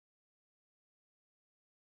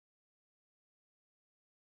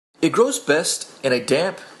It grows best in a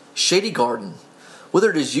damp, shady garden,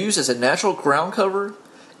 whether it is used as a natural ground cover,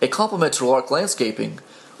 a complement to large landscaping,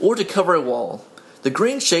 or to cover a wall. The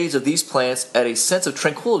green shades of these plants add a sense of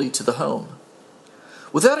tranquility to the home.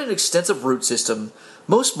 Without an extensive root system,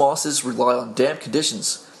 most mosses rely on damp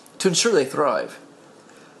conditions to ensure they thrive.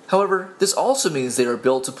 However, this also means they are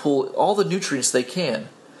built to pull all the nutrients they can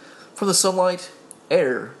from the sunlight,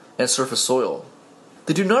 air, and surface soil.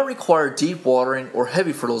 They do not require deep watering or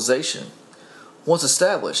heavy fertilization. Once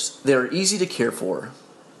established, they are easy to care for.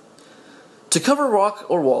 To cover rock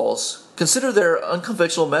or walls, consider their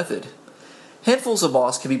unconventional method. Handfuls of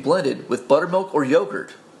moss can be blended with buttermilk or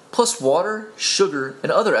yogurt, plus water, sugar,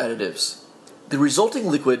 and other additives. The resulting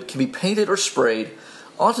liquid can be painted or sprayed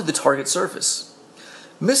onto the target surface.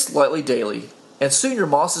 Mist lightly daily, and soon your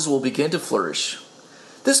mosses will begin to flourish.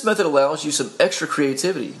 This method allows you some extra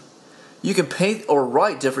creativity. You can paint or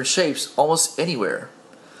write different shapes almost anywhere.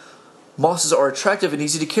 Mosses are attractive and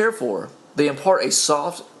easy to care for. They impart a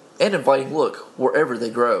soft and inviting look wherever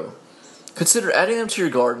they grow. Consider adding them to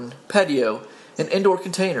your garden, patio, and indoor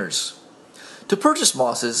containers. To purchase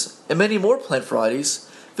mosses and many more plant varieties,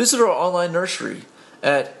 visit our online nursery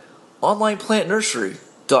at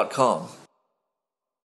onlineplantnursery.com.